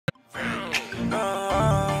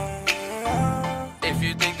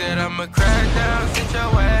I'ma crack down, sit your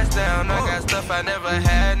ass down. I got stuff I never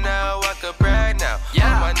had now, I could brag now.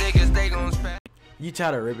 Yeah, all my niggas, they gon' spend. You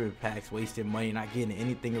tired of ripping packs, wasting money, not getting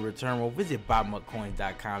anything in return? Well, visit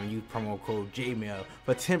buymuckcoins.com and use promo code Jmell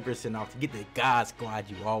for 10% off to get the God Squad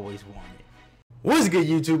you always wanted. What's good,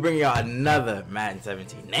 YouTube? Bringing y'all another Madden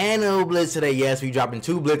 17 Nano Blitz today. Yes, we dropping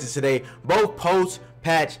 2 blitzes today, both post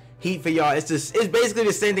patch heat for y'all. It's basically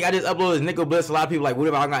the same thing. I just uploaded Nickel Blitz. A lot of people like, what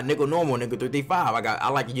if I got nickel normal, nickel 335? I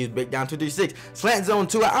like to use big down 236, slant zone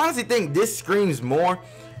 2. I honestly think this screams more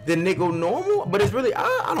than nickel normal, but it's really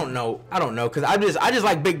I don't know because I just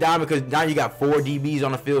like big diamond because now you got 4 DBs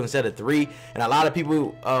on the field instead of 3, and a lot of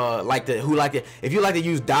people if you like to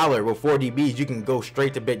use dollar with 4 DBs, you can go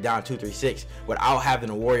straight to big down 236 without having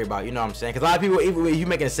to worry about, you know what I'm saying? Because a lot of people, even if you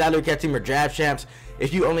making a salary cap team or draft champs,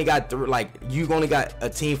 if you only got you've only got a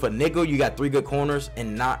team for nickel, you got 3 good corners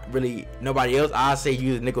and not really nobody else, I say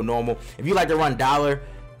use nickel normal. If you like to run dollar,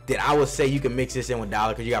 then I would say you can mix this in with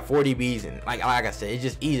dollar because you got 4 DBs, and like I said, it's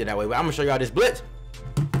just easier that way. But I'm gonna show y'all this blitz.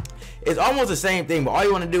 It's almost the same thing, but all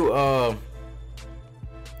you want to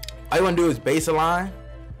do is base a line,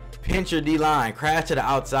 pinch your D line, crash to the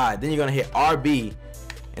outside, then you're gonna hit RB,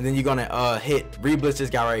 and then you're gonna hit re-blitz this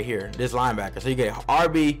guy right here, this linebacker. So you get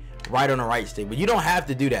RB right on the right stick, but you don't have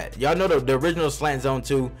to do that. Y'all know the original slant zone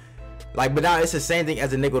 2. But now it's the same thing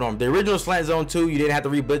as the nickel norm. The original slant zone 2, you didn't have to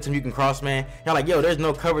re-blitz him, you can cross man. You're like, yo, there's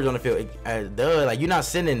no coverage on the field. Like, you're not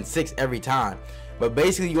sending 6 every time. But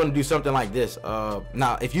basically, you want to do something like this.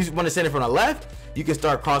 Now, if you want to send it from the left, you can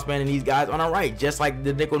start cross manning these guys on the right, just like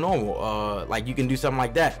the nickel normal. Like, you can do something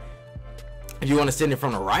like that. If you want to send it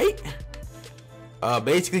from the right,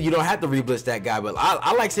 basically, you don't have to re-blitz that guy. But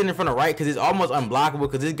I like sending it from the right because it's almost unblockable,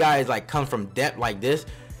 because this guy is like comes from depth like this,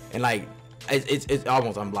 and like it's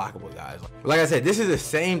almost unblockable, guys. Like I said, this is the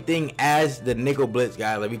same thing as the nickel blitz,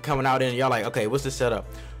 guys. Like, we coming out in and y'all like, okay, what's the setup?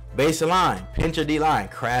 Base a line, pinch your D line,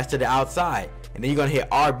 crash to the outside, and then you're gonna hit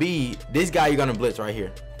RB. This guy you're gonna blitz right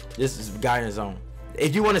here. This is the guy in the zone.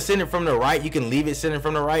 If you want to send it from the right, you can leave it sending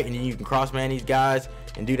from the right, and then you can cross man these guys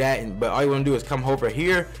and do that. But all you want to do is come hover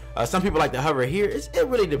here. Some people like to hover here. It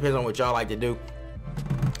really depends on what y'all like to do.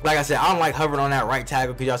 Like I said, I don't like hovering on that right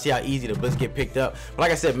tackle because y'all see how easy the blitz get picked up. But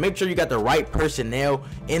like I said, make sure you got the right personnel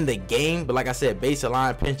in the game. But like I said, base a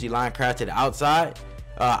line, pinch the line, crash to the outside.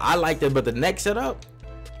 I like that. But the next setup,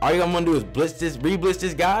 all you're gonna do is re-blitz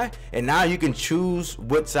this guy, and now you can choose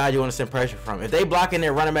what side you want to send pressure from. If they blocking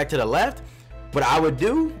their running back to the left, what I would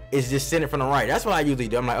do is just send it from the right. That's what I usually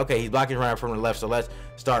do. I'm like, okay, he's blocking right from the left, so let's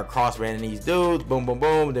start cross manning these dudes. Boom, boom,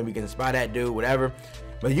 boom. Then we can spy that dude, whatever.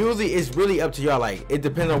 But usually it's really up to y'all. Like, it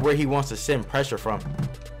depends on where he wants to send pressure from.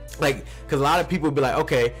 Like, because a lot of people be like,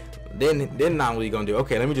 okay, then now what are you gonna do?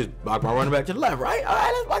 Okay, let me just block my running back to the left, right? All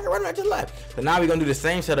right, let's block your running back to the left. So now we're gonna do the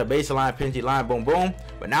same setup, baseline, pinch line, boom, boom.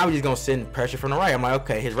 But now we're just gonna send pressure from the right. I'm like,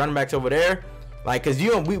 okay, his running back's over there. Like, cause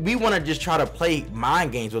we want to just try to play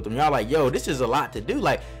mind games with them. Y'all like, yo, this is a lot to do.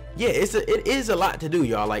 Like, yeah, it is a lot to do,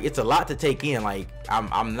 y'all. Like, it's a lot to take in. Like,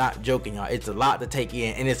 I'm not joking, y'all. It's a lot to take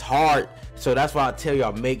in, and it's hard. So that's why I tell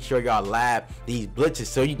y'all, make sure y'all lab these blitzes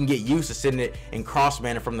so you can get used to sending it and cross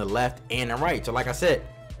manning from the left and the right. So like I said,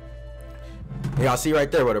 y'all see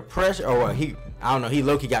right there where the pressure, or I don't know, he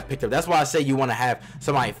low-key got picked up. That's why I say you want to have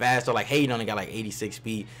somebody fast, or like, hey, you only got like 86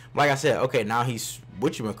 speed. Like I said, okay, now he's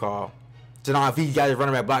whatchamacall. So now if he got his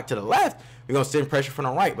running back block to the left, we're gonna send pressure from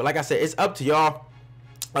the right. But like I said, it's up to y'all.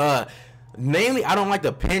 Mainly, I don't like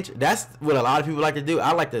to pinch. That's what a lot of people like to do.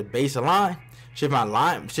 I like to base a line, shift my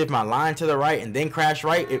line to the right, and then crash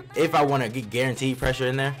right if I want to get guaranteed pressure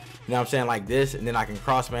in there. You know what I'm saying? Like this, and then I can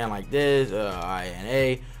cross man like this,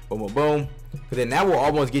 INA, boom, boom, boom. Because then that will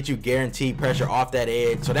almost get you guaranteed pressure off that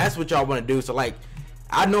edge. So that's what y'all want to do. So like,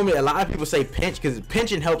 a lot of people say pinch because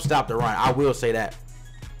pinching helps stop the run. I will say that.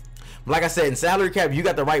 Like I said, in salary cap, you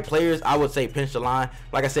got the right players, I would say pinch the line.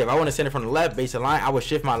 Like I said, if I want to send it from the left, base the line, I would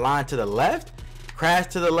shift my line to the left, crash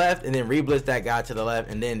to the left, and then re-blitz that guy to the left,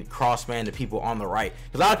 and then cross man the people on the right.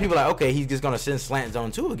 Because a lot of people are like, okay, he's just going to send slant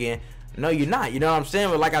zone 2 again. No, you're not. You know what I'm saying?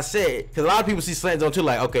 But like I said, because a lot of people see slant zone 2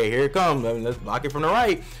 like, okay, here it comes. Let's block it from the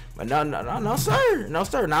right. But no, sir. No,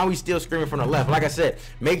 sir. Now we still screaming from the left. Like I said,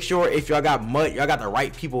 make sure if y'all got the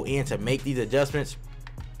right people in to make these adjustments.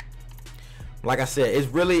 Like I said, it's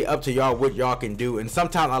really up to y'all what y'all can do. And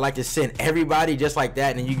sometimes I like to send everybody just like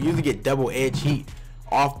that, and you usually get double edge heat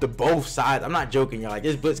off the both sides. I'm not joking, y'all. Like,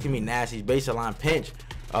 this blitz can be nasty. Base a line pinch,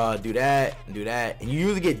 do that, and you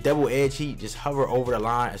usually get double edge heat. Just hover over the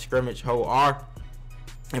line, a scrimmage, hold R,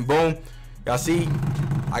 and boom. Y'all see,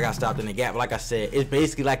 I got stopped in the gap. But like I said, it's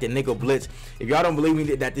basically like the Nano Blitz. If y'all don't believe me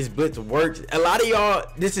that this blitz works, a lot of y'all,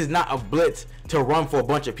 this is not a blitz to run for a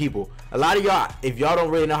bunch of people. A lot of y'all, if y'all don't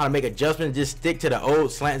really know how to make adjustments, just stick to the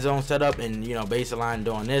old slant zone setup and, you know, baseline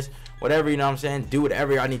doing this, whatever, you know what I'm saying? Do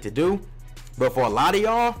whatever y'all need to do. But for a lot of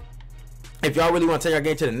y'all, if y'all really want to take your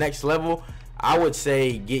game to the next level, I would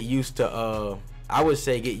say get used to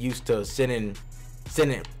sending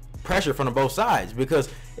pressure from both sides. Because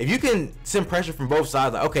if you can send pressure from both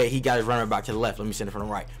sides, like, okay, he got his running back to the left, let me send it from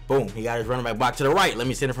the right. Boom, he got his running back to the right, let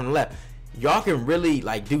me send it from the left. Y'all can really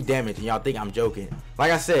like do damage, and y'all think I'm joking.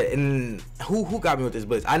 Like I said, and who got me with this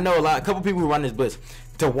blitz? I know a couple people who run this blitz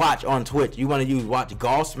to watch on Twitch. You want to watch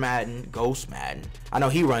Ghost Madden. I know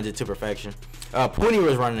he runs it to perfection. Pony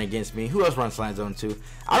was running against me. Who else runs Slant Zone 2?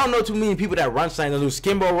 I don't know too many people that run Slant Zone 2.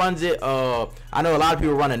 Skimbo runs it. I know a lot of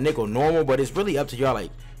people run a nickel normal, but it's really up to y'all.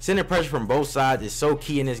 Like, sending pressure from both sides is so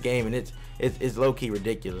key in this game, and it's low key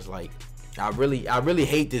ridiculous. Like, I really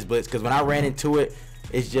hate this blitz, because when I ran into it,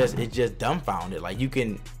 it's just dumbfounded. Like, you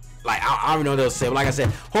can, like, I don't even know what else to say. But like I said,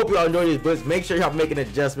 hope y'all enjoy this blitz. Make sure y'all making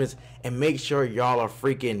adjustments, and make sure y'all are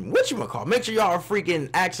freaking, make sure y'all are freaking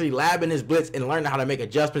actually labbing this blitz and learning how to make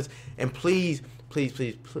adjustments. And please make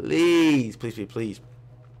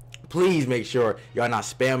sure y'all not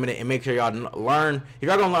spamming it, and make sure y'all learn, if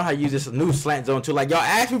y'all gonna learn how to use this new slant zone too. Like, y'all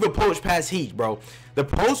asked me for post patch heat, bro. The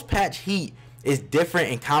post patch heat is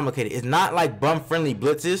different and complicated. It's not like bum friendly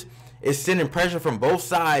blitzes. It's sending pressure from both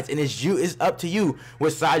sides, and it's up to you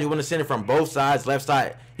which side you want to send it from. Both sides, left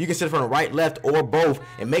side, you can send it from the right, left, or both.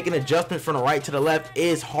 And making adjustments from the right to the left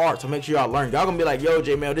is hard, so make sure y'all learn. Y'all gonna be like, yo,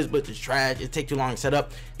 Jmell, this blitz is trash, it take too long to set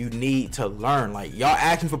up. You need to learn. Like, y'all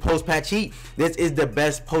asking for post patch heat, this is the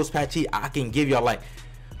best post patch heat I can give y'all. Like,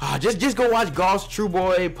 just go watch Goss, True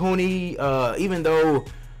Boy, Pony, even though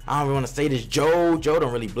I don't really want to say this, Joe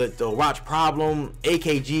don't really blitz though. Watch Problem,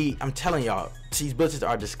 AKG. I'm telling y'all, these blitzes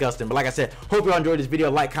are disgusting. But like I said, hope y'all enjoyed this video.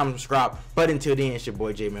 Like, comment, subscribe. But until then, it's your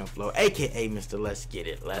boy Jmellflo, aka Mr. Let's Get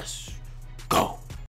It. Let's go.